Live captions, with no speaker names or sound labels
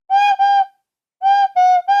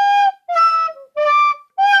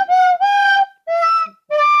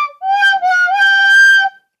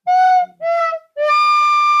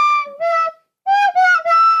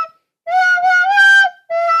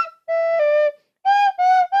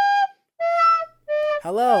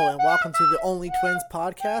Hello and welcome to the Only Twins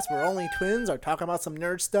podcast, where only twins are talking about some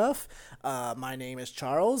nerd stuff. My name is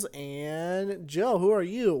Charles, and Joe, who are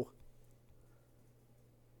you?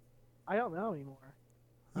 I don't know anymore.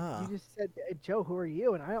 Ah. You just said, Joe, who are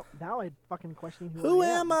you? And I'm fucking questioning Who I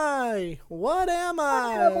am I? What am What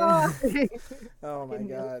am I? I? Oh my Fucking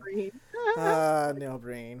Neil god. Breen. Neil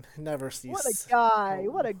Breen. Never cease. What a guy.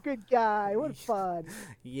 What a good guy. What fun.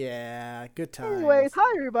 Yeah, good times. Anyways,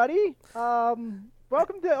 hi everybody.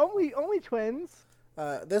 Welcome to Only Twins.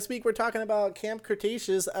 This week we're talking about Camp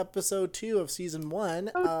Cretaceous episode 2 of season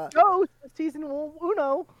 1. Go season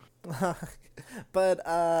uno.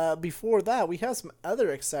 But before that, we have some other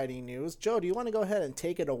exciting news. Joe, do you want to go ahead and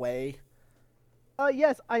take it away?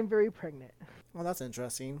 Yes, I'm very pregnant. Well, that's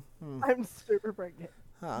interesting. I'm super pregnant.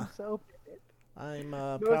 Huh. I'm so pregnant.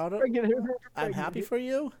 I'm proud of. I'm happy for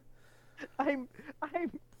you. I'm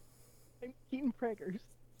Teen Preggers.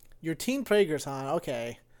 You're teen preggers, huh?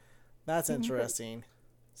 Okay, that's interesting.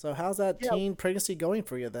 So how's that teen pregnancy going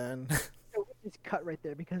for you then? Just cut right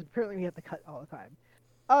there because apparently we have to cut all the time.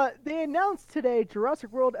 They announced today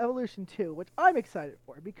Jurassic World Evolution 2, which I'm excited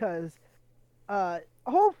for because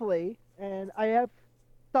hopefully, and I have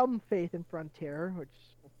some faith in Frontier, which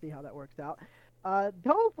we'll see how that works out.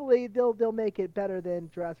 Hopefully they'll make it better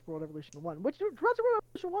than Jurassic World Evolution 1, which Jurassic World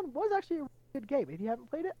Evolution 1 was actually a good game. If you haven't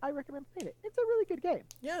played it, I recommend playing it. It's a really good game.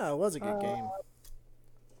 Yeah, it was a good game.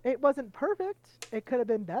 It wasn't perfect. It could have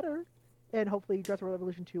been better. And hopefully Jurassic World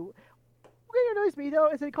Evolution 2. What annoys me, though,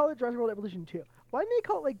 is they call it Jurassic World Evolution 2. Why didn't they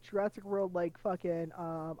call it, like, Jurassic World, like, fucking,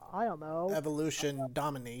 I don't know. Evolution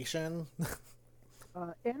Domination.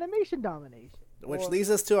 Animation Domination. Which leads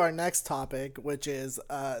us to our next topic, which is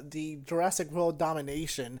the Jurassic World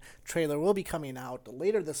Domination trailer will be coming out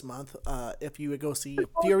later this month. If you would go see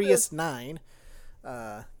Furious 9.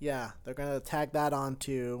 Yeah, they're going to tag that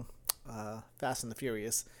onto Fast and the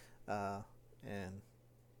Furious. And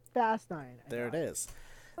Fast 9. There it is.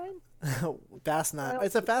 9? Fast 9.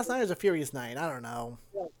 It's a Fast 9 or is it a Furious 9? I don't know.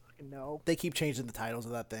 I don't fucking know. They keep changing the titles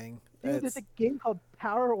of that thing. Dude, there's a game called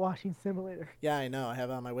Power Washing Simulator. Yeah, I know. I have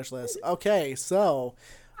it on my wish list. Okay, so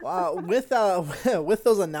with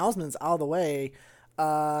those announcements out of the way,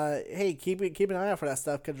 hey, keep an eye out for that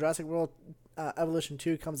stuff because Jurassic World Evolution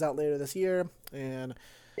 2 comes out later this year, and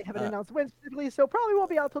they haven't announced when specifically, so probably won't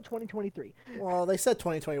be out till 2023. Well, they said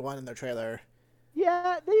 2021 in their trailer.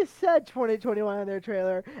 Yeah, they said 2021 in their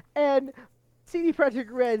trailer, and CD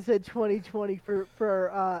Projekt Red said 2020 for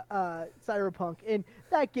Cyberpunk, and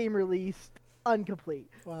that game released incomplete.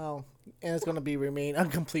 Well, and it's going to remain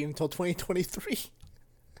incomplete until 2023.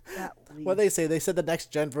 What they say? They said the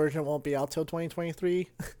next gen version won't be out till 2023.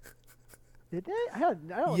 Did they? I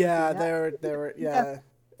don't. Yeah, they were. Yeah,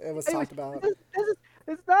 it was talked about.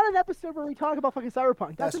 This is not an episode where we talk about fucking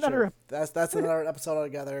Cyberpunk. That's another. That's another episode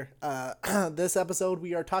altogether. This episode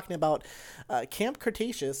we are talking about Camp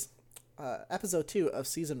Cretaceous, episode 2 of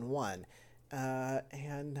season 1.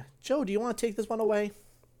 And Joe, do you want to take this one away?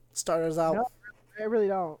 Start us out. No, I really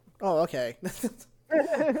don't. Oh, okay.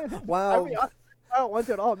 Wow. I don't want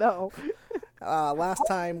to at all. No. Last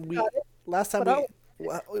time we.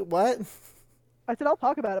 What? I said I'll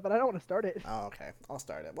talk about it, but I don't want to start it. Oh, okay. I'll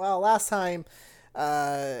start it. Well, last time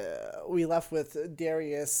we left with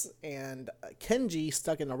Darius and Kenji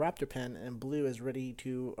stuck in a raptor pen, and Blue is ready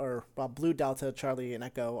to, Blue, Delta, Charlie, and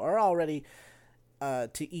Echo are all ready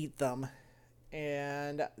to eat them.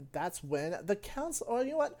 And that's when the council, or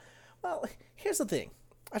you know what? Well, here's the thing.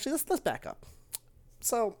 Actually, let's back up.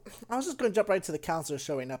 So, I was just going to jump right to the counselors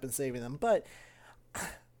showing up and saving them, but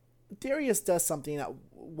Darius does something at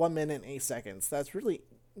 1 minute and 8 seconds that's really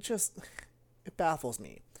just, it baffles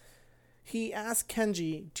me. He asked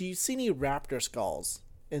Kenji, do you see any raptor skulls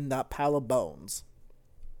in that pile of bones?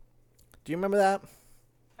 Do you remember that?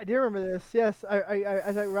 I do remember this. Yes, I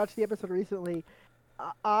as I watched the episode recently,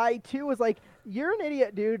 I too was like, "You're an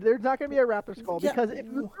idiot, dude. There's not gonna be a raptor skull because if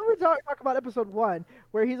we were talk about episode 1,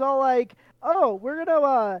 where he's all like, oh, we're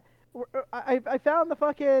gonna I found the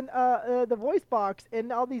fucking the voice box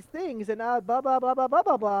and all these things and blah blah blah blah blah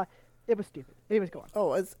blah blah." It was stupid. Anyways, go on.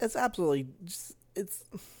 Oh, it's absolutely it's.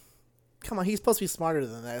 Come on, he's supposed to be smarter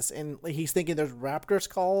than this, and he's thinking there's raptor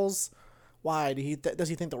skulls. Why does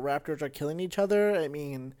he think the raptors are killing each other? I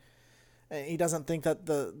mean, he doesn't think that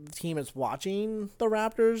the team is watching the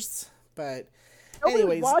raptors. But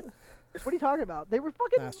anyways, what are you talking about? They were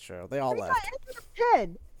fucking. That's true. They all left.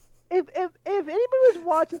 Pen. If anybody was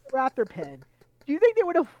watching the raptor pen, do you think they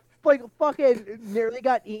would have like fucking nearly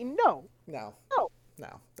got eaten? No.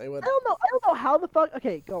 No, they would. I don't know how the fuck.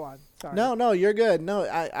 Okay, go on. Sorry. No, you're good. No,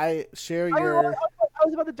 I share your.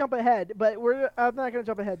 was about to jump ahead, but I'm not gonna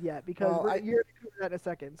jump ahead yet because Well, you're gonna cover that in a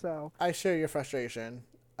second. So I share your frustration.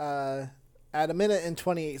 At a minute and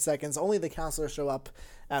 28 seconds, only the counselors show up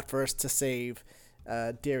at first to save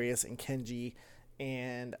Darius and Kenji,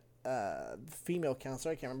 and the female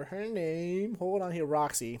counselor, I can't remember her name. Hold on here,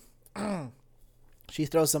 Roxy. She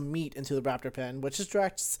throws some meat into the raptor pen, which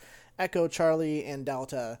distracts Echo, Charlie, and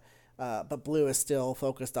Delta. But Blue is still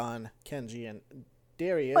focused on Kenji and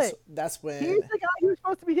Darius. Wait, that's when. he's the guy who's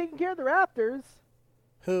supposed to be taking care of the Raptors.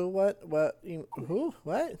 Who? What? What? Who?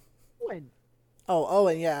 What? Owen. Oh,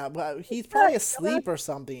 Owen, yeah. But he's probably asleep or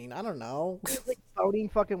something. I don't know. He's like boning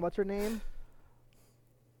fucking what's her name?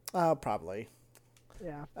 Probably.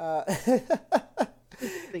 Yeah.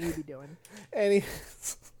 Thing you'd be doing.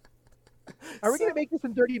 Anyways. Are we gonna make this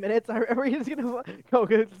in 30 minutes? Are we just gonna go?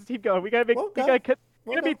 Let's keep going. We gotta make.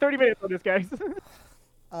 We're gonna be 30 minutes on this, guys.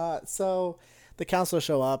 So the counselors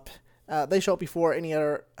show up. They show up before any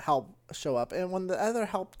other help show up, and when the other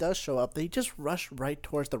help does show up, they just rush right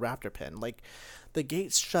towards the raptor pen. Like, the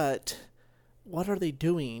gates shut. What are they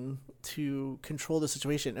doing to control the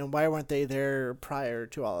situation, and why weren't they there prior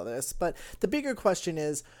to all of this? But the bigger question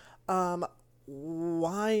is,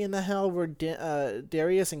 why in the hell were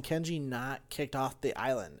Darius and Kenji not kicked off the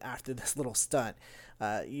island after this little stunt?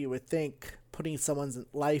 You would think putting someone's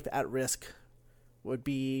life at risk would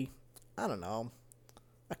be, I don't know,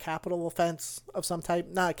 a capital offense of some type.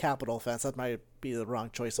 Not a capital offense. That might be the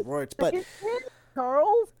wrong choice of words. But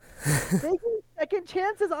Charles, they give second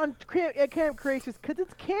chances on Camp Creations because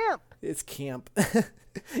it's camp. It's camp.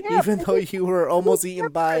 Even though you were almost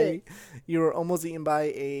eaten by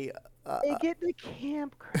a they get the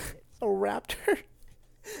camp credits. A raptor.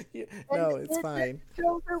 No, it's fine.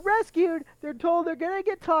 So they're rescued. They're told they're gonna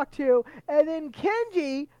get talked to, and then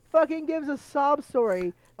Kenji fucking gives a sob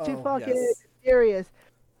story to Darius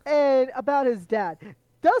and about his dad,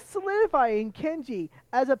 thus solidifying Kenji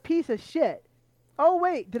as a piece of shit. Oh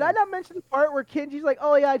wait, did I not mention the part where Kenji's like,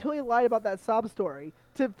 "Oh yeah, I totally lied about that sob story"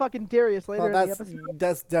 to fucking Darius later in the episode?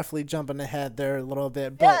 That's definitely jumping ahead there a little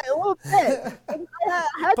bit. But, yeah, a little bit.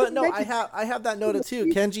 But no, I have that noted too.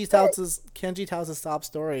 Kenji tells his sob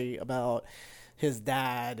story about his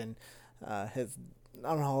dad and his, I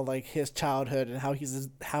don't know, like his childhood and how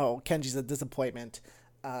Kenji's a disappointment,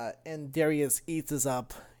 and Darius eats his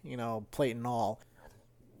up, plate and all.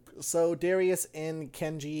 So Darius and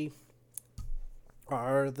Kenji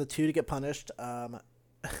are the two to get punished.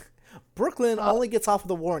 Brooklyn only gets off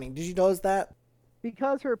with a warning. Did you notice that?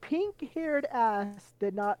 Because her pink-haired ass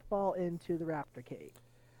did not fall into the raptor cave.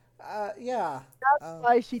 Yeah. That's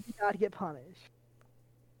why she did not get punished.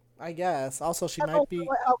 I guess. Also, she That's might be.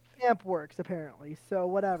 How camp works, apparently. So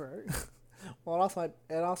whatever. Well,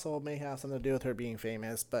 it also may have something to do with her being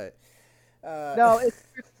famous, but. No, it's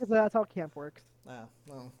that's how camp works.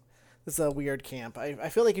 Well, this is a weird camp. I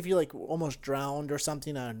feel like if you almost drowned or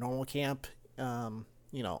something at a normal camp,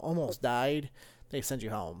 almost died, they send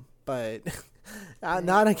you home. But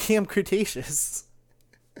not a Camp Cretaceous.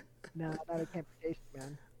 No, not a Camp Cretaceous,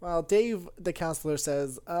 man. Well, Dave, the counselor,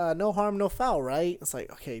 says, no harm, no foul, right? It's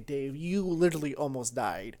like, okay, Dave, you literally almost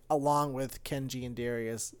died, along with Kenji and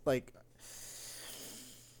Darius. Like,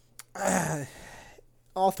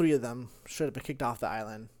 all three of them should have been kicked off the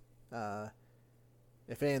island.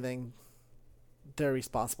 If anything, they're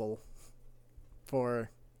responsible for...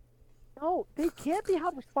 No, they can't be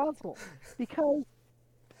held responsible, because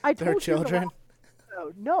I told their children?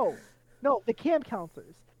 No, the camp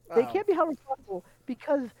counselors. They can't be held responsible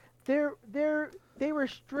because they were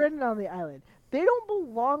stranded on the island. They don't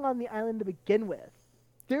belong on the island to begin with.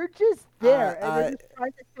 They're just there, and they're just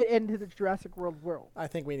trying to fit into the Jurassic world. I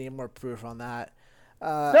think we need more proof on that.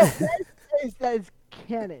 No, that is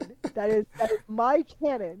canon. That is my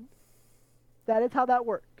canon. That is how that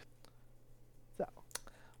works. So.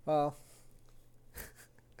 Well,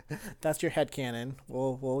 that's your headcanon.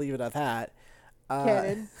 We'll leave it at that.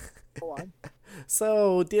 Canon. Go on.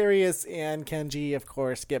 So Darius and Kenji, of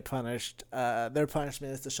course, get punished. Their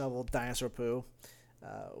punishment is to shovel dinosaur poo,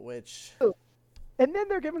 which... And then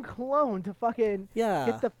they're given cologne to fucking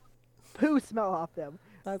get the poo smell off them.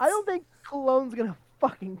 I don't think cologne's gonna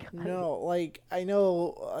fucking cut it. No, I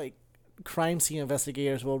know, crime scene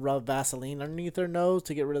investigators will rub Vaseline underneath their nose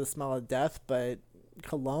to get rid of the smell of death, but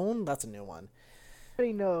cologne? That's a new one.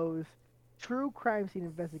 Everybody knows true crime scene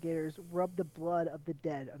investigators rub the blood of the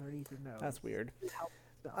dead underneath their nose. That's weird.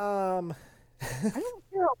 I don't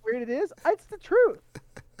care how weird it is. It's the truth.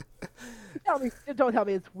 Don't tell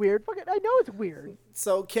me it's weird. Fuck it, I know it's weird.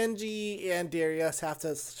 So Kenji and Darius have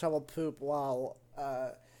to shovel poop while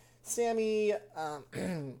Sammy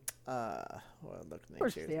Well, look, Or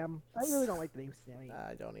names here. Sam. I really don't like the name Sammy.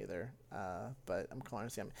 I don't either. But I'm calling her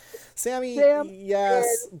Sammy. Sammy, Sam,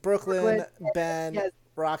 yes. Ben, Brooklyn, Ben, yes.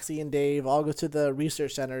 Roxy, and Dave all go to the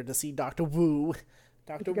research center to see Dr. Wu.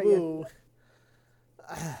 Dr. Okay, Wu.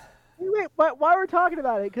 Wait, but while we're talking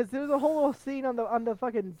about it, because there's a whole little scene on the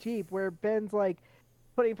fucking Jeep where Ben's like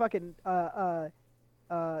putting fucking God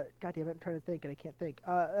damn it, I'm trying to think and I can't think.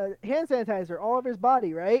 Hand sanitizer all over his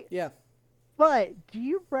body, right? Yeah. But do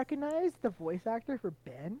you recognize the voice actor for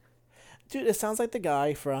Ben? Dude, it sounds like the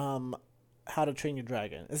guy from How to Train Your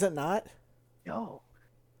Dragon. Is it not? No.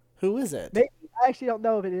 Who is it? Maybe, I actually don't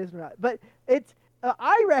know if it is or not. But it's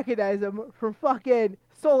I recognize him from fucking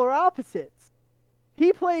Solar Opposites.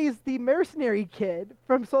 He plays the mercenary kid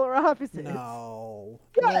from Solar Opposites. No.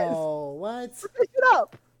 Yes. No. What? Look it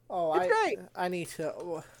up. Oh, It's great. I need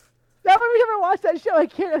to. Now, every time I watch that show, I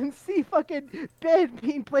can't unsee fucking Ben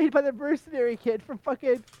being played by the mercenary kid from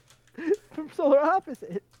Solar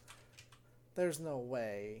Opposites. There's no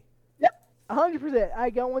way. Yep, 100%. I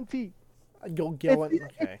guarantee. You'll get one.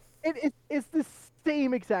 Okay. It's the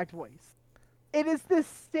same exact voice. It is the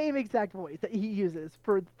same exact voice that he uses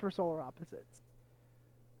for Solar Opposites.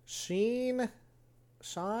 Sean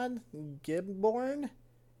Gibborn,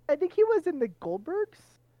 I think he was in the Goldbergs.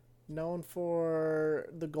 known for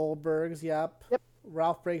the Goldbergs. Yep.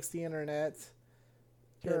 Ralph Breaks the Internet.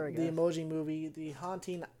 Sure, I the guess. Emoji Movie. The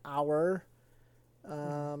Haunting Hour.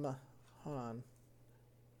 Hold on.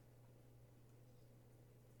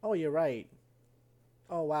 Oh, you're right.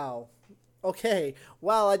 Oh, wow. Okay.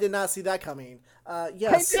 Wow, I did not see that coming.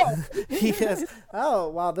 Yes. I know. Yes. Oh,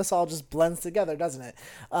 wow. This all just blends together, doesn't it?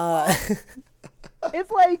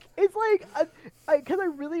 It's like because I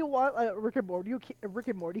really want a Rick and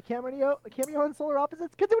Morty cameo on Solar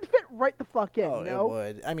Opposites because it would fit right the fuck in. Oh, you know? it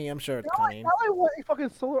would. I mean, I'm sure it's Now coming. I want a fucking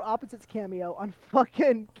Solar Opposites cameo on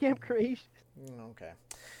fucking Camp Creation. Okay.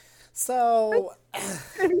 So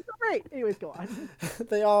It'd be so great. Anyways, go on.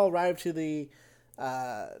 they all arrive to the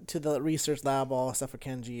research lab, all except for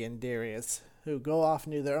Kenji and Darius, who go off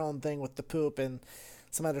and do their own thing with the poop and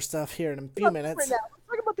some other stuff here in a few minutes. Right now, let's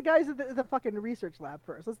talk about the guys at the fucking research lab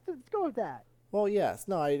first. Let's go with that. Well, yes.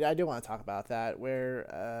 No, I do want to talk about that,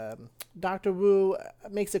 where Dr. Wu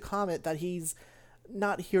makes a comment that he's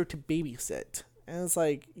not here to babysit. And it's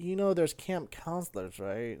like, there's camp counselors,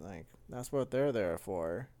 right? Like, that's what they're there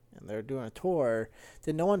for. And they're doing a tour.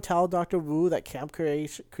 Did no one tell Dr. Wu that Camp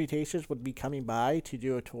Cretaceous would be coming by to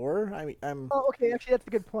do a tour? I mean, Oh, okay. Actually, that's a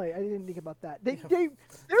good point. I didn't think about that. There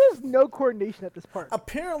is no coordination at this part.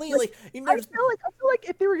 Apparently, I feel like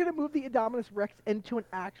if they were gonna move the Indominus Rex into an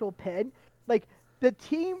actual pen, like the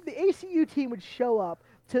ACU team would show up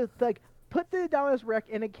to like put the Indominus Rex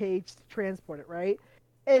in a cage to transport it, right?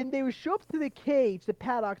 And they would show up to the cage, the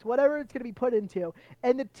paddocks, whatever it's gonna be put into,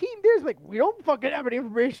 and the team there's like, we don't fucking have any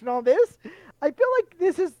information on this. I feel like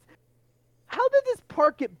this is how did this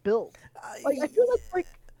park get built? Like I feel like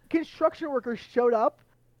construction workers showed up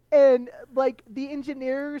and like the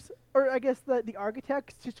engineers or I guess the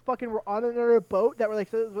architects just fucking were on another boat that were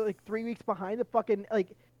like 3 weeks behind the fucking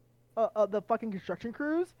the fucking construction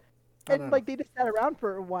crews, and like they just sat around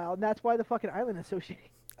for a while, and that's why the fucking island is so shitty.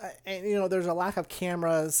 And there's a lack of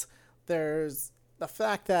cameras. There's the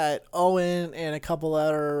fact that Owen and a couple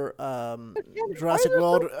other Jurassic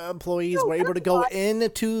World employees were able to go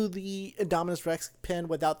into the Indominus Rex pen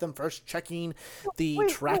without them first checking the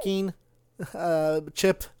tracking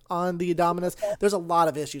chip on the Indominus. There's a lot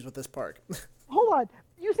of issues with this park. Hold on.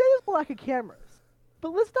 You say there's a lack of cameras,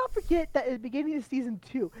 but let's not forget that at the beginning of season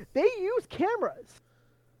 2, they use cameras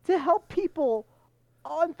to help people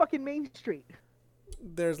on fucking Main Street.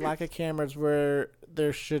 There's lack of cameras where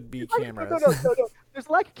there should be cameras. No. There's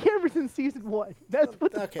lack of cameras in season 1. That's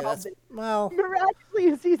what the problem is. Well, miraculously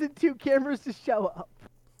in season 2, cameras just show up.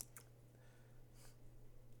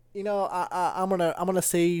 I'm gonna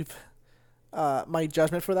save my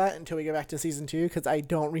judgment for that until we get back to season 2 because I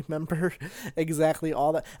don't remember exactly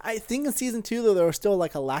all that. I think in season 2 though there was still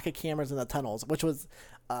like a lack of cameras in the tunnels, which was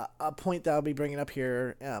a point that I'll be bringing up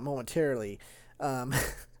here momentarily.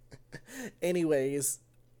 Anyways,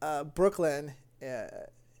 Brooklyn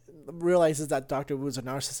realizes that Dr. Wu's a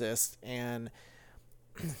narcissist and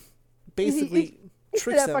basically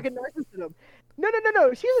tricks him. Fucking narcissism.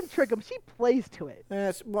 No. She doesn't trick him. She plays to it.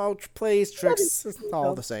 Plays, tricks, it's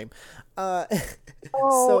all the same. It's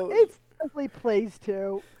definitely plays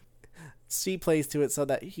to. She plays to it so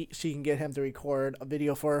that she can get him to record a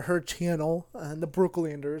video for her channel, the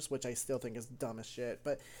Brooklanders, which I still think is dumb as shit.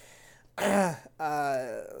 But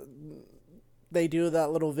they do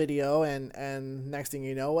that little video, and next thing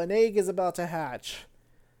you know, an egg is about to hatch.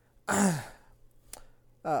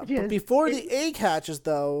 But before the egg hatches,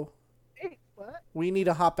 though, What? we need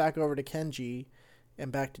to hop back over to Kenji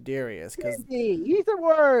and back to Darius because He's the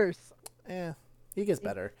worst. he gets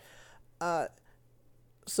better.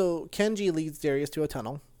 So Kenji leads Darius to a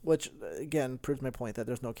tunnel, which again proves my point that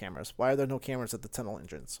there's no cameras. Why are there no cameras at the tunnel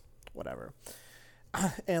entrance? Whatever.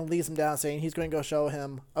 And leads him down, saying he's going to go show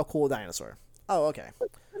him a cool dinosaur. Oh, okay.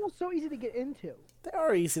 Tunnel's so easy to get into. They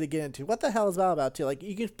are easy to get into. What the hell is that about too? Like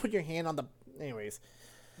you can put your hand on the. Anyways,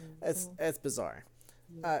 it's bizarre.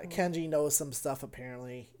 Kenji knows some stuff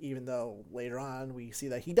apparently, even though later on we see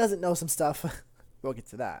that he doesn't know some stuff. We'll get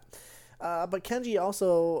to that. But Kenji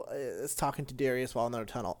also is talking to Darius while they're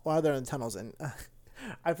in the tunnels, and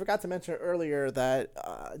I forgot to mention earlier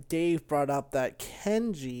that Dave brought up that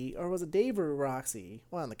Kenji, or was it Dave or Roxy,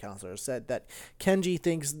 one of the counselors, said that Kenji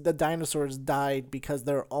thinks the dinosaurs died because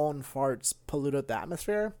their own farts polluted the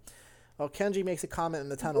atmosphere. Well, Kenji makes a comment in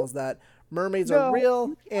the tunnels that mermaids are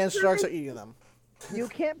real and sharks are eating them. You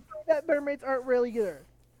can't prove that mermaids aren't real either.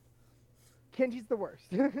 Kenji's the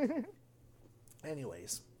worst.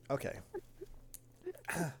 Anyways, okay.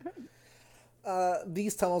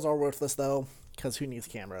 These tunnels are worthless though, because who needs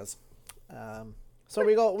cameras? So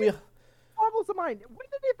we go. Marvels of mine. When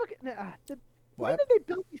did they fucking? When did they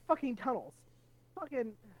build these fucking tunnels?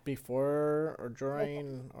 Fucking. Before or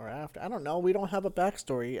during or after? I don't know. We don't have a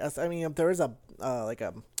backstory. I mean, if there is a like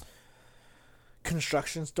a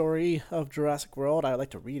construction story of Jurassic World, I'd like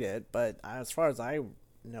to read it. But as far as I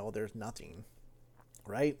know, there's nothing.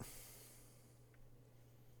 Right.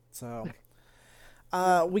 So,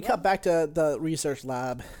 we cut back to the research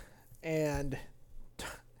lab, and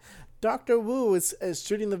Dr. Wu is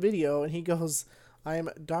shooting the video, and he goes, "I'm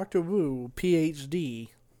Dr. Wu, PhD."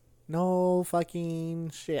 No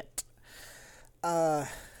fucking shit.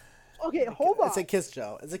 Okay, hold on. It's a kiss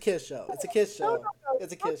show. It's a kiss show. It's a kiss show. No,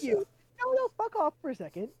 It's a kiss show. No, fuck off for a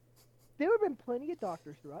second. There have been plenty of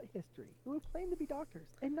doctors throughout history who have claimed to be doctors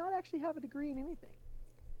and not actually have a degree in anything.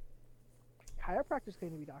 Chiropractors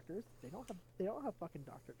claim to be doctors. They don't have fucking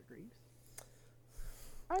doctor degrees.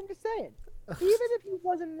 I'm just saying. Even if he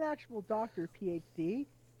wasn't an actual doctor, PhD,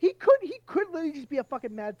 he could literally just be a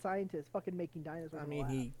fucking mad scientist, fucking making dinosaurs. I mean,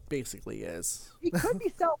 he basically is. He could be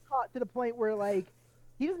self-taught to the point where like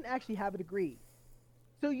he doesn't actually have a degree.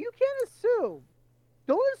 So you can't assume.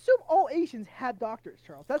 Don't assume all Asians had doctors,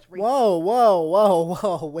 Charles. That's racist.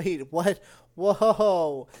 Whoa! Wait, what?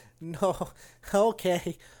 Whoa! No.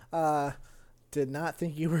 Okay. Did not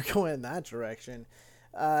think you were going in that direction.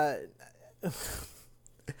 A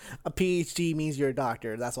PhD means you're a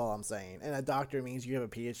doctor. That's all I'm saying, and a doctor means you have a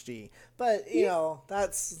PhD. But you know,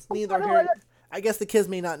 that's neither here. I guess the kids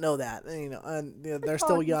may not know that. You know, and you know, they're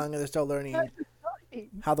still young and they're still learning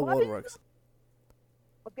how the world works.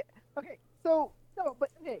 Okay. So no,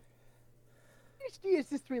 but okay. PhD is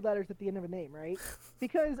just 3 letters at the end of a name, right?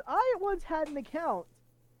 Because I once had an account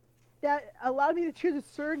that allowed me to choose a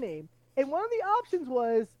surname. And one of the options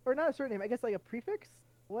was, or not a surname, I guess like a prefix,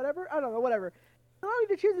 whatever. I don't know, whatever. It allowed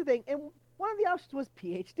me to choose a thing, and one of the options was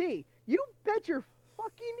PhD. You bet your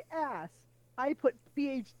fucking ass I put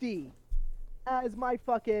PhD as my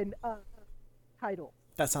fucking title.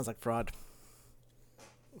 That sounds like fraud.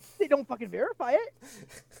 They don't fucking verify it.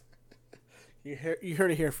 You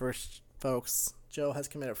heard it here first, folks. Joe has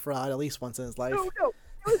committed fraud at least once in his life. No. It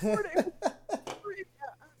was for an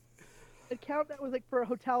account that was like for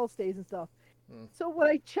hotel stays and stuff. So when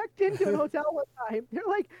I checked into a hotel one time, they're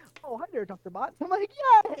like, "Oh, hi there, Dr. Bots." I'm like,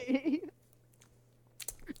 "Yay!"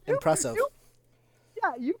 Impressive.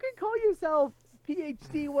 You can call yourself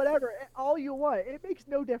PhD, whatever, all you want. It makes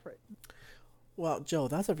no difference. Well, Joe,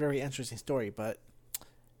 that's a very interesting story, but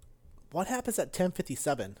what happens at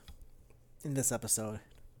 10:57 in this episode?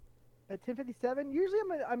 At 10:57, usually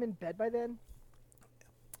I'm in bed by then.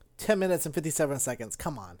 10 minutes and 57 seconds.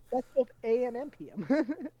 Come on. That's both AM and PM.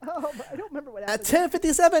 I don't remember what happened. At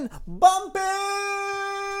 10:57, Bumpy!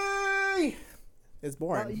 It's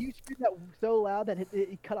boring. You screamed that so loud that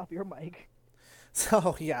it cut off your mic.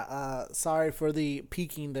 So, yeah, sorry for the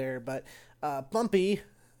peaking there, but Bumpy,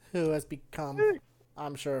 who has become,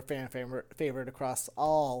 I'm sure, a fan favorite across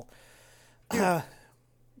all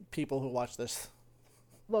people who watch this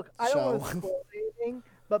Look, I don't want to spoil anything,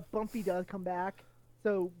 but Bumpy does come back.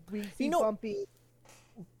 So we see Bumpy.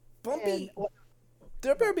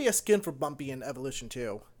 There better be a skin for Bumpy in Evolution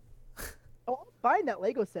 2. Oh, I'll find that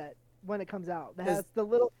Lego set when it comes out. That has the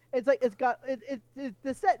little. It's like it's got.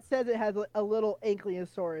 The set says it has a little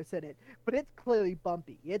Ankylosaurus in it, but it's clearly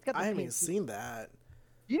Bumpy. It's got. I haven't seen that.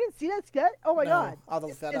 You didn't see that set? Oh my god! I'll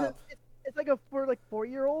look that up. It's like a for like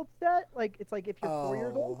 4-year-old set. Like it's like if you're 4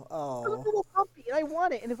 years old. It's a Oh. little Bumpy, and I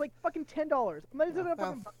want it, and it's like fucking $10. I'm not even Well,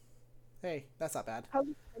 fucking. hey, that's not bad. How's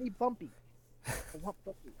any Bumpy? I want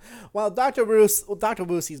Bumpy. Well, Dr.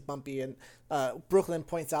 Wu sees Bumpy, and Brooklyn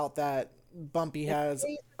points out that Bumpy has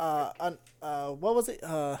what was it?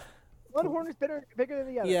 One horn is bigger than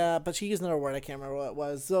the other. Yeah, but she used another word. I can't remember what it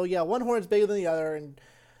was. So yeah, one horn's bigger than the other, and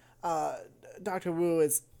Dr. Wu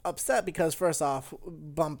is upset because first off,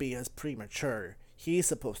 Bumpy is premature. He's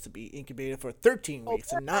supposed to be incubated for 13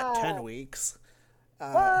 weeks and not 10 weeks.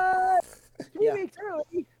 What? 3 yeah. weeks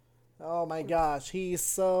early. Oh my gosh, she is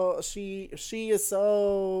so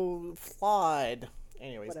flawed.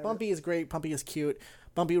 Anyways, Whatever. Bumpy is great. Bumpy is cute.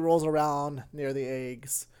 Bumpy rolls around near the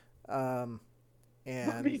eggs, and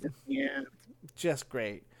just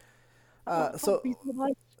great. So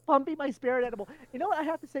Bumpy, my spirit animal. You know what I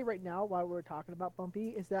have to say right now while we're talking about Bumpy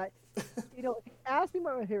is that, if you ask me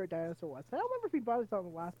what my favorite dinosaur was, I don't remember if we brought this on the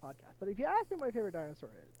last podcast, but if you ask me what my favorite dinosaur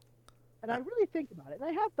is, and I really think about it, and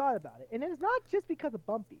I have thought about it, and it's not just because of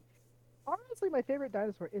Bumpy. Honestly, my favorite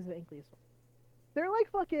dinosaur is an ankylosaur. They're like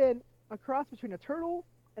fucking a cross between a turtle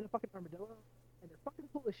and a fucking armadillo, and they're fucking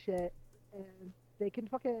cool as shit, and they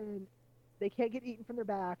can't get eaten from their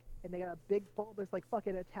back, and they got a big bulbous like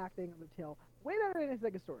fucking attack thing on the tail. Way better than a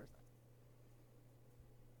Stegosaurus.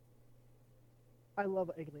 I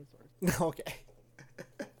love ankylosaurs. okay.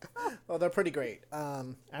 Well, they're pretty great.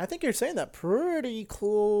 And I think you're saying that pretty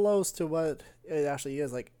close to what it actually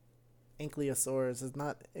is. Like, Ankylosaurus is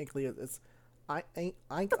not Ankylosaurus. It's I don't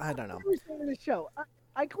know. The show.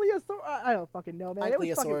 Ankylosaur. I don't fucking know, man.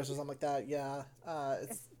 Ankylosaurus or something like that. Yeah.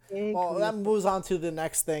 Well, that moves on to the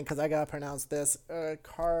next thing because I gotta pronounce this.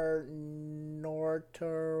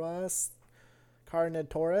 Carnotaurus.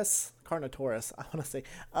 I want to say.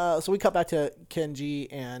 So we cut back to Kenji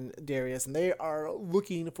and Darius, and they are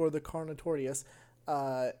looking for the Carnotaurus.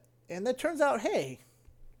 And it turns out, hey,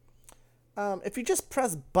 if you just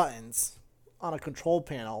press buttons on a control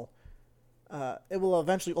panel, it will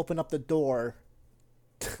eventually open up the door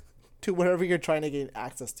to wherever you're trying to gain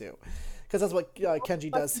access to. Because that's what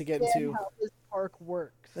Kenji does to get into. How this park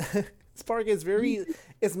works. This park is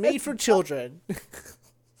it's made for children.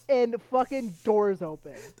 And fucking doors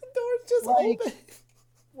open. The door's just open.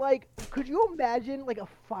 Like, could you imagine like a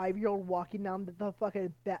 5-year-old walking down the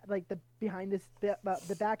fucking the behind this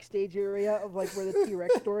the backstage area of like where the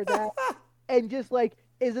T-Rex store is at, and just like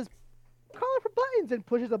is this calling for buttons and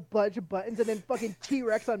pushes a bunch of buttons and then fucking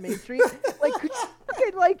T-Rex on Main Street? Like, could you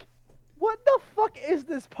fucking like, what the fuck is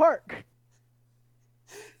this park?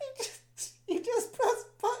 You just press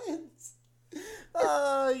buttons.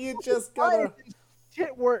 You just gotta.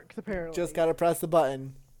 Shit works apparently. Just gotta press the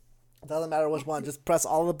button. Doesn't matter which one. Just press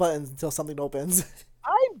all the buttons until something opens.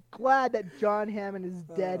 I'm glad that John Hammond is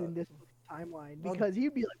dead in this timeline because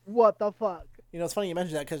he'd be like, "What the fuck?" You know, it's funny you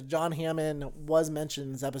mentioned that because John Hammond was mentioned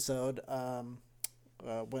in this episode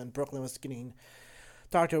when Brooklyn was getting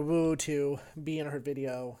Dr. Wu to be in her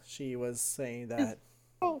video. She was saying that.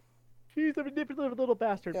 Oh, she's a manipulative little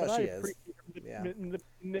bastard. Yeah, but she I is. Yeah.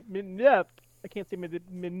 I can't say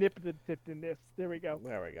manipulativeness. There we go.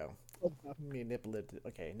 Manipulative.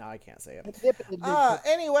 Okay, now I can't say it.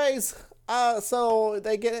 Anyways, so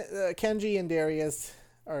they get Kenji and Darius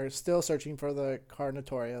are still searching for the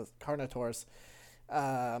Carnotaurus.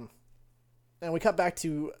 And we cut back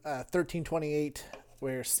to 1328,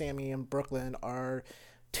 where Sammy and Brooklyn are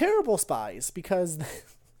terrible spies because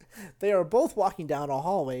they are both walking down a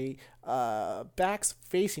hallway, backs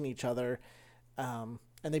facing each other,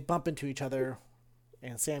 and they bump into each other.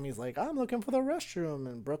 And Sammy's like, I'm looking for the restroom.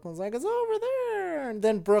 And Brooklyn's like, it's over there. And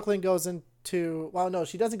then Brooklyn goes into, well, no,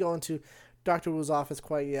 she doesn't go into Dr. Wu's office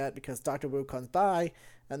quite yet because Dr. Wu comes by.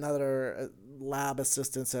 Another lab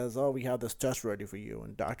assistant says, oh, we have this test ready for you.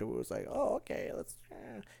 And Dr. Wu's like, oh, okay, let's.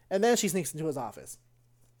 And then she sneaks into his office.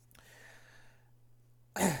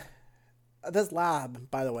 This lab,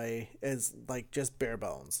 by the way, is like just bare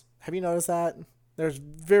bones. Have you noticed that? There's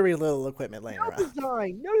very little equipment laying around.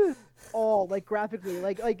 Design, no all like graphically,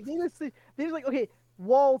 like they just like, okay,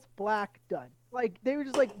 walls black, done. Like they were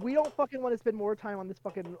just like, we don't fucking want to spend more time on this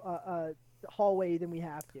fucking hallway than we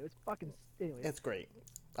have to. It's fucking anyway. It's great.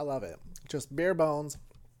 I love it. Just bare bones.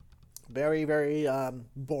 Very, very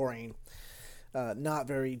boring. Not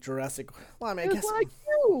very Jurassic. Well, I mean, I guess like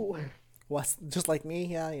you. What's just like me?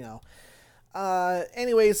 Yeah, you know.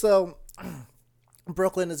 Anyway, so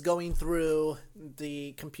Brooklyn is going through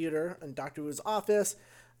the computer in Dr. Wu's office,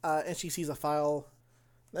 and she sees a file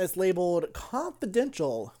that's labeled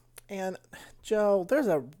confidential. And Joe, there's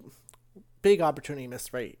a big opportunity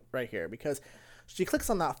missed right here because she clicks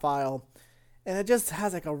on that file, and it just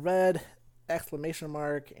has like a red exclamation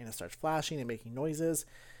mark, and it starts flashing and making noises.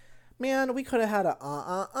 Man, we could have had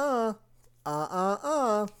a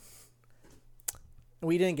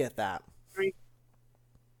We didn't get that.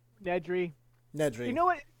 Nedry. Nedry. You know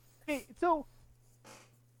what? Hey, so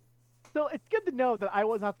it's good to know that I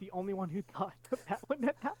was not the only one who thought of that when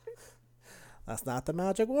that happened. That's not the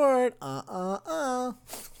magic word.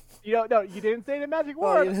 You know, no, you didn't say the magic Oh,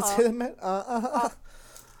 word. you didn't say the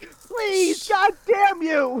Please, God damn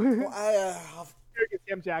you! Well,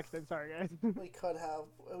 Sam Jackson, sorry guys. we could have.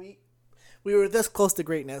 We were this close to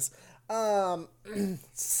greatness.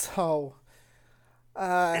 So,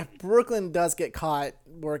 Brooklyn does get caught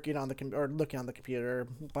working on looking on the computer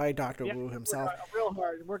by Dr. Wu himself. Real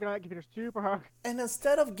hard, working on that computer super hard. And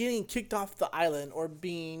instead of getting kicked off the island or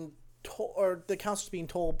being told, or the counselors being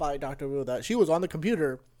told by Dr. Wu that she was on the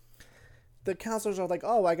computer, the counselors are like,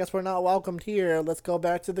 "Oh, I guess we're not welcomed here. Let's go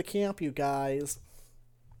back to the camp, you guys."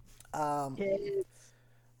 Kids,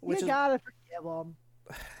 Which you gotta forgive them.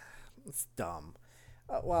 It's dumb.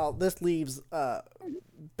 Well, this leaves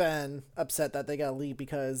Ben upset that they gotta leave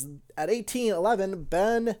because at 1811,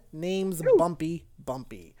 Ben names Bumpy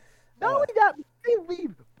Bumpy. Not only that, they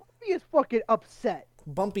leave. Bumpy is fucking upset.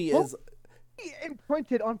 Bumpy is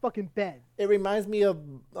imprinted on fucking Ben. It reminds me of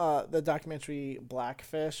the documentary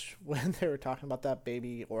Blackfish when they were talking about that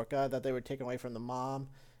baby orca that they were taking away from the mom,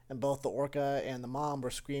 and both the orca and the mom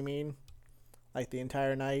were screaming like the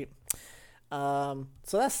entire night. So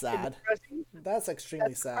that's sad. That's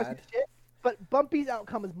extremely sad. Shit. But Bumpy's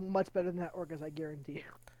outcome is much better than that orca's, I guarantee you.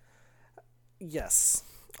 Yes.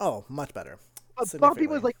 Oh, much better. But Bumpy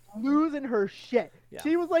was like losing her shit. Yeah.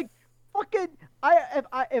 She was like, "Fucking,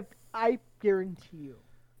 if I guarantee you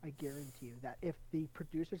that if the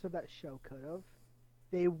producers of that show could have,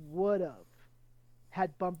 they would have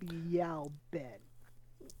had Bumpy yell Ben."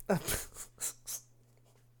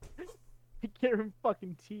 Get him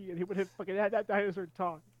fucking tea, and he would have fucking had that dinosaur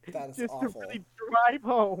talk. That is just awful. To really drive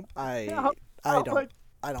home. I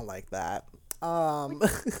don't like that. No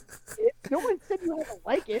one said you had to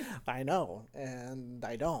like it. I know, and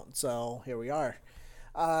I don't. So here we are.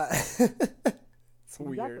 It's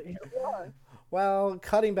weird. Well,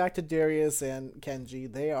 cutting back to Darius and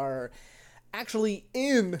Kenji, they are actually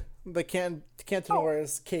in the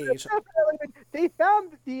Cantanora's cage. They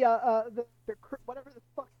found the whatever the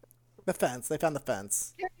fuck. The fence. They found the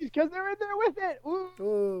fence. Because they're in there with it.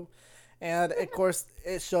 Ooh. And of course,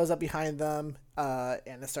 it shows up behind them,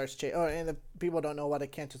 and it starts chasing. Oh, and if people don't know what a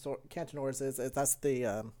Cantanora's is, that's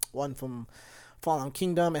the one from Fallen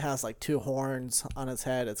Kingdom. It has like 2 horns on its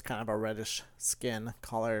head. It's kind of a reddish skin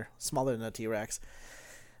color, smaller than a T-Rex.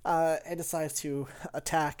 It decides to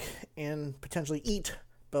attack and potentially eat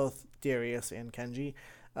both Darius and Kenji.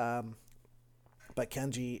 But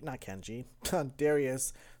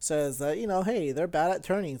Darius says that, hey, they're bad at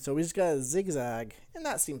turning, so we just gotta zigzag. And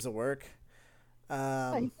that seems to work.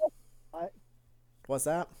 What's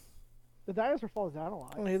that? The dinosaur falls down a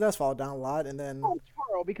lot. Well, he does fall down a lot, and then... Oh,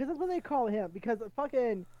 Toro, because that's what they call him. Because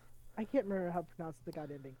fucking... I can't remember how to pronounce the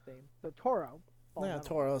goddamn thing's name. The Toro. Yeah,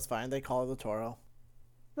 Toro is fine. They call it the Toro.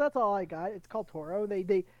 So that's all I got. It's called Toro.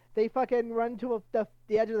 They fucking run to the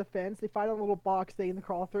edge of the fence. They find a little box thing to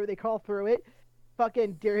crawl through. They crawl through it.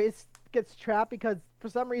 Fucking Darius gets trapped because for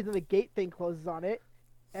some reason the gate thing closes on it,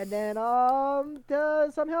 and then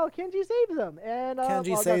somehow Kenji saves them. And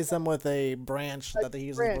Kenji saves them with a branch that they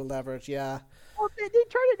use for leverage. Yeah. Well, they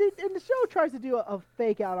try to, and the show tries to do a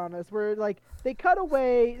fake out on us where like they cut to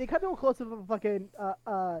a close up of fucking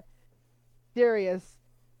Darius.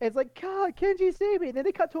 It's like, God, Kenji saved me. And then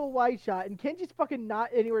they cut to a wide shot, and Kenji's fucking not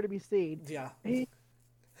anywhere to be seen. Yeah.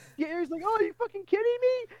 Darius like, oh, are you fucking kidding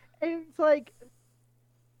me? And it's like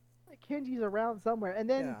Kenji's around somewhere, and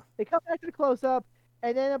then they come back to the close-up,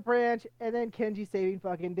 and then a branch, and then Kenji saving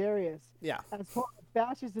fucking Darius. Yeah. And Toro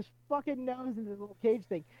bashes his fucking nose into the little cage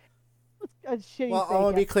thing. It's a shitty Well, I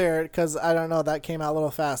want to be clear, because I don't know, that came out a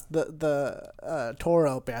little fast. The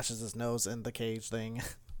Toro bashes his nose in the cage thing.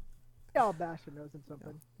 They all bash their nose in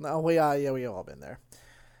something. No, we all been there.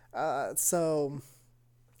 So...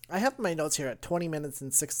 I have my notes here at 20 minutes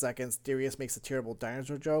and 6 seconds. Darius makes a terrible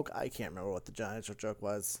dinosaur joke. I can't remember what the dinosaur joke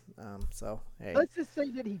was. So, hey. Let's just say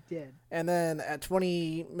that he did. And then at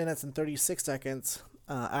 20 minutes and 36 seconds,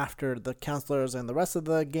 after the counselors and the rest of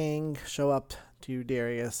the gang show up to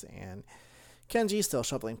Darius and Kenji still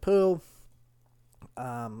shoveling poo,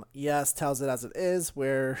 Yes tells it as it is,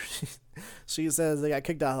 where she says they got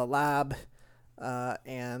kicked out of the lab,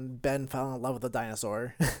 and Ben fell in love with a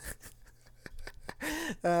dinosaur.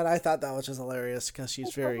 And I thought that was just hilarious because she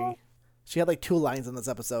had like 2 lines in this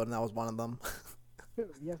episode, and that was one of them.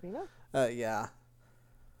 Yasmina? Yeah.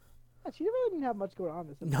 Yeah, she really didn't have much going on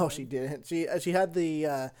this episode. No, she didn't. She had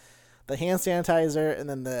the hand sanitizer and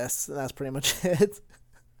then this, and that's pretty much it.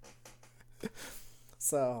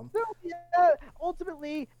 So. So yeah,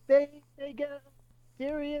 ultimately they get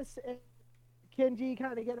Darius and Kenji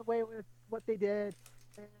kind of get away with what they did.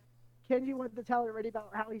 And Kenji wanted to tell everybody about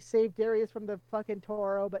how he saved Darius from the fucking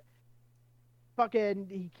Toro, but fucking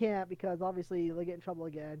he can't because obviously they get in trouble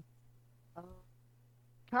again.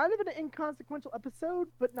 Kind of an inconsequential episode,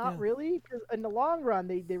 but not really, because in the long run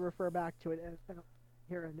they refer back to it and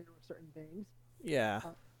here and there with certain things. Yeah.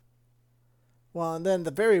 Well, and then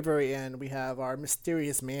the very, very end, we have our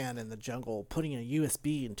mysterious man in the jungle putting a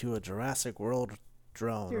USB into a Jurassic World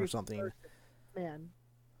drone or something. Man.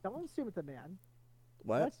 Don't assume it's a man.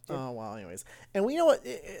 What? Oh, well, anyways. And we know what?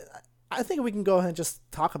 I think we can go ahead and just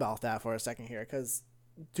talk about that for a second here, because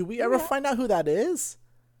do we ever find out who that is?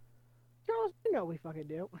 Charles, you know we fucking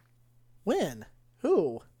do. When?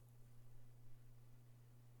 Who?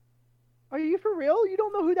 Are you for real? You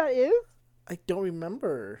don't know who that is? I don't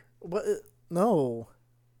remember. What? No.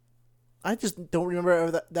 I just don't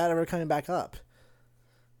remember that ever coming back up.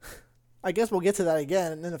 I guess we'll get to that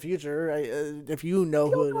again in the future. If you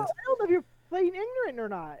know who it is. I don't know if you're playing ignorant or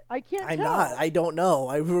not. I can't tell. I'm not. I don't know.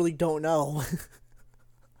 I really don't know.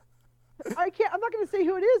 I can't. I'm not going to say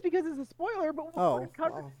who it is because it's a spoiler, but we'll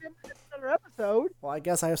cover it in another episode. Well, I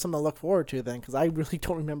guess I have something to look forward to then, because I really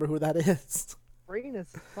don't remember who that is. Brain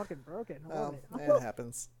is fucking broken. It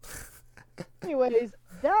happens. Anyways,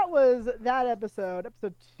 that was that episode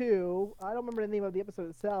 2. I don't remember the name of the episode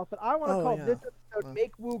itself, but I want to call this episode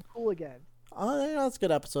 "Make Woo Cool Again." Oh, yeah, that's a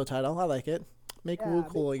good episode title. I like it. Make Woo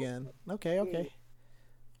Cool Again. Okay.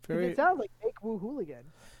 It sounds like "Make Woo Hooligan."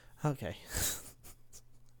 Okay.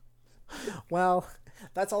 Well,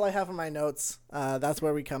 that's all I have in my notes. That's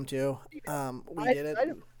where we come to. We did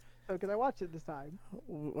it. Because I watched it this time.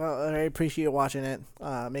 Well, I appreciate watching it.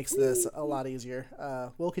 Makes this a lot easier.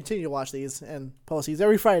 We'll continue to watch these and post these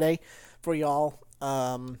every Friday for y'all.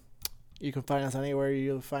 You can find us anywhere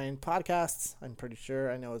you find podcasts. I'm pretty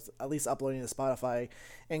sure. I know it's at least uploading to Spotify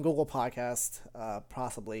and Google Podcast.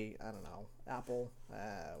 Possibly, I don't know, Apple,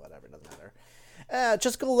 whatever, doesn't matter.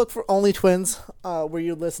 Just go look for Only Twins where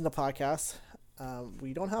you listen to podcasts.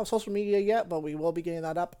 We don't have social media yet, but we will be getting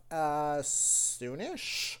that up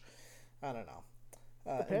soonish. I don't know.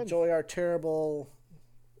 Enjoy our terrible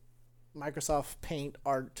Microsoft Paint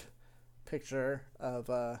art picture of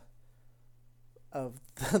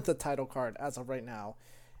the title card as of right now.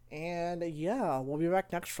 And yeah, we'll be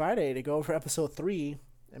back next Friday to go over episode 3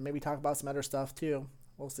 and maybe talk about some other stuff too.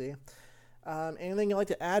 We'll see. Anything you'd like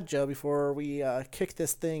to add, Joe, before we kick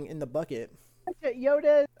this thing in the bucket?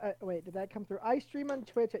 Yoda. Wait, did that come through? I stream on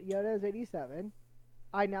Twitch at Yodas87.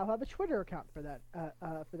 I now have a Twitter account for that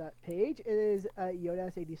page. It is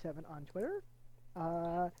Yodas87 on Twitter.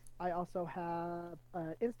 I also have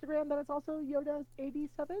Instagram that is also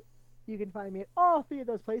Yodas87. You can find me at all 3 of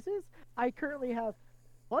those places. I currently have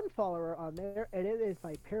 1 follower on there, and it is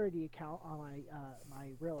my parody account on my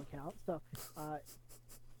real account. So,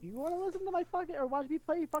 you want to listen to my or watch me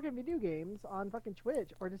play fucking video games on fucking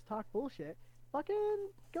Twitch, or just talk bullshit, fucking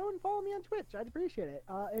go and follow me on Twitch. I'd appreciate it.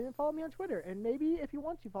 And then follow me on Twitter. And maybe if you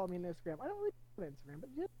want to follow me on Instagram. I don't really do Instagram, but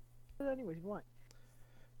just do it anyways if you want.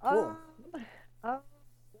 Cool. I want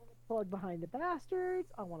to plug Behind the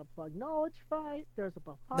Bastards. I want to plug Knowledge Fight. There's a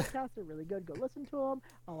podcast. They're really good. Go listen to them.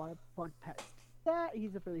 I want to plug Pet Stat.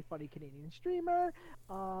 He's a really funny Canadian streamer.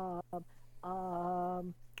 Well,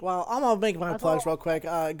 I'm gonna make my plugs real quick.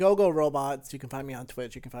 Go Robots. You can find me on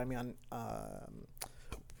Twitch. You can find me on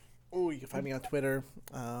you can find me on Twitter.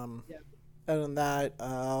 Other than that,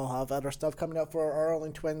 I'll have other stuff coming up for our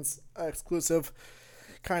Only Twins exclusive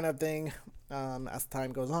kind of thing as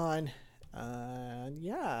time goes on.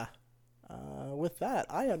 With that,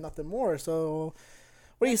 I have nothing more. So,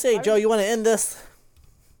 what do you say, Joe? You want to end this?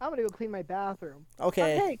 I'm gonna go clean my bathroom.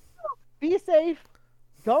 Okay. Be safe.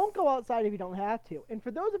 Don't go outside if you don't have to. And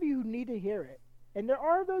for those of you who need to hear it, and there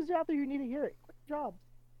are those out there who need to hear it, quit your jobs.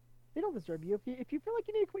 They don't deserve you. If you feel like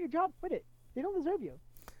you need to quit your job, quit it. They don't deserve you.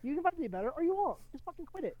 You can find it better, or you won't. Just fucking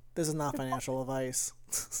quit it. This is not financial advice.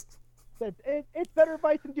 It's better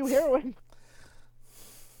advice than do heroin.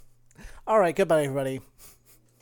 All right. Goodbye, everybody.